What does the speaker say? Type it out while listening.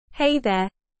Hey there,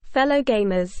 fellow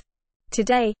gamers.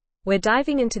 Today, we're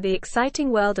diving into the exciting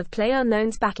world of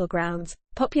PlayerUnknown's Battlegrounds,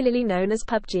 popularly known as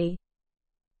PubG.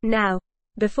 Now,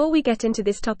 before we get into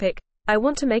this topic, I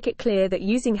want to make it clear that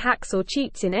using hacks or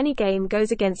cheats in any game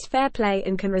goes against fair play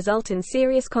and can result in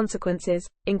serious consequences,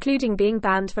 including being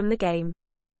banned from the game.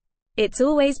 It's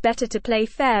always better to play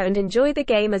fair and enjoy the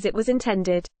game as it was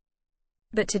intended.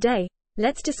 But today,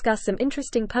 let's discuss some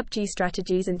interesting PubG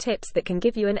strategies and tips that can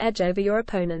give you an edge over your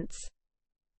opponents.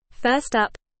 First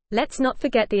up, let's not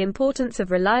forget the importance of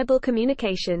reliable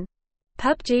communication.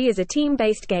 PubG is a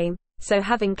team-based game, so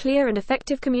having clear and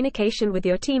effective communication with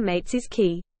your teammates is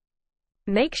key.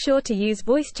 Make sure to use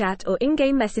voice chat or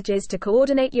in-game messages to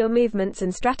coordinate your movements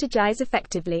and strategize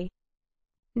effectively.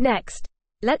 Next,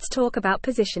 let's talk about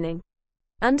positioning.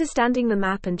 Understanding the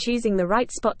map and choosing the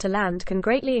right spot to land can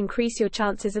greatly increase your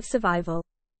chances of survival.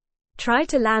 Try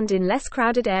to land in less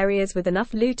crowded areas with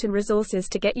enough loot and resources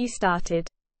to get you started.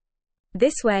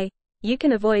 This way, you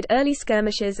can avoid early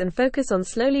skirmishes and focus on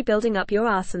slowly building up your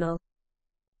arsenal.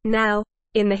 Now,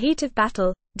 in the heat of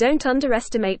battle, don't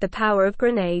underestimate the power of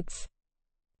grenades.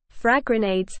 Frag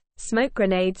grenades, smoke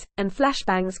grenades, and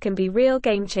flashbangs can be real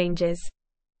game changers.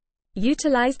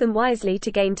 Utilize them wisely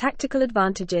to gain tactical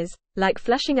advantages, like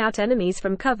flushing out enemies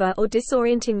from cover or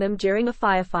disorienting them during a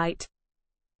firefight.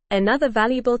 Another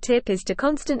valuable tip is to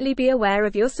constantly be aware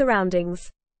of your surroundings.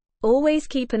 Always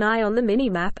keep an eye on the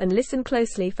minimap and listen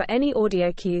closely for any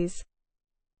audio cues.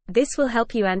 This will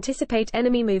help you anticipate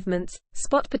enemy movements,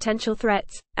 spot potential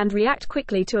threats, and react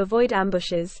quickly to avoid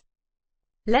ambushes.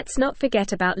 Let's not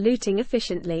forget about looting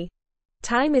efficiently.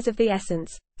 Time is of the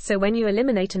essence, so when you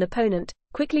eliminate an opponent,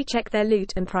 quickly check their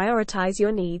loot and prioritize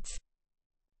your needs.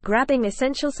 Grabbing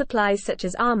essential supplies such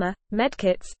as armor,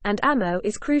 medkits, and ammo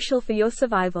is crucial for your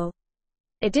survival.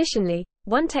 Additionally,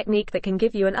 one technique that can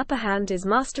give you an upper hand is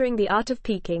mastering the art of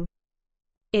peeking.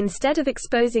 Instead of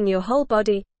exposing your whole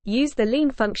body, use the lean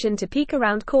function to peek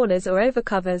around corners or over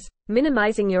covers,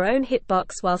 minimizing your own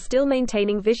hitbox while still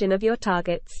maintaining vision of your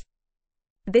targets.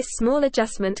 This small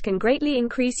adjustment can greatly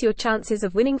increase your chances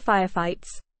of winning firefights.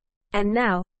 And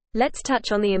now, let's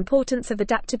touch on the importance of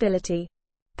adaptability.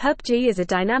 PubG is a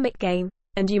dynamic game,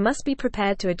 and you must be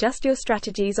prepared to adjust your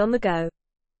strategies on the go.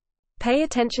 Pay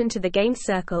attention to the game's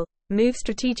circle, move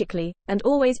strategically, and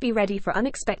always be ready for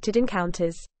unexpected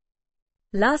encounters.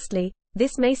 Lastly,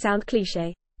 this may sound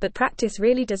cliché, but practice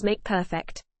really does make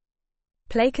perfect.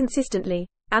 Play consistently,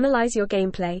 analyze your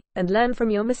gameplay, and learn from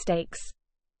your mistakes.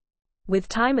 With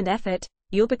time and effort,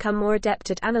 you'll become more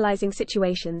adept at analyzing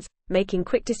situations, making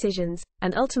quick decisions,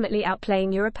 and ultimately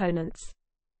outplaying your opponents.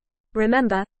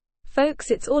 Remember,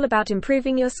 folks, it's all about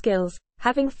improving your skills,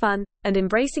 having fun, and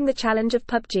embracing the challenge of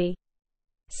PubG.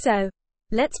 So,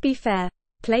 let's be fair,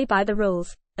 play by the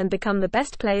rules, and become the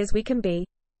best players we can be.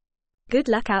 Good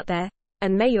luck out there,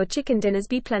 and may your chicken dinners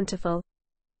be plentiful.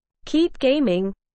 Keep gaming!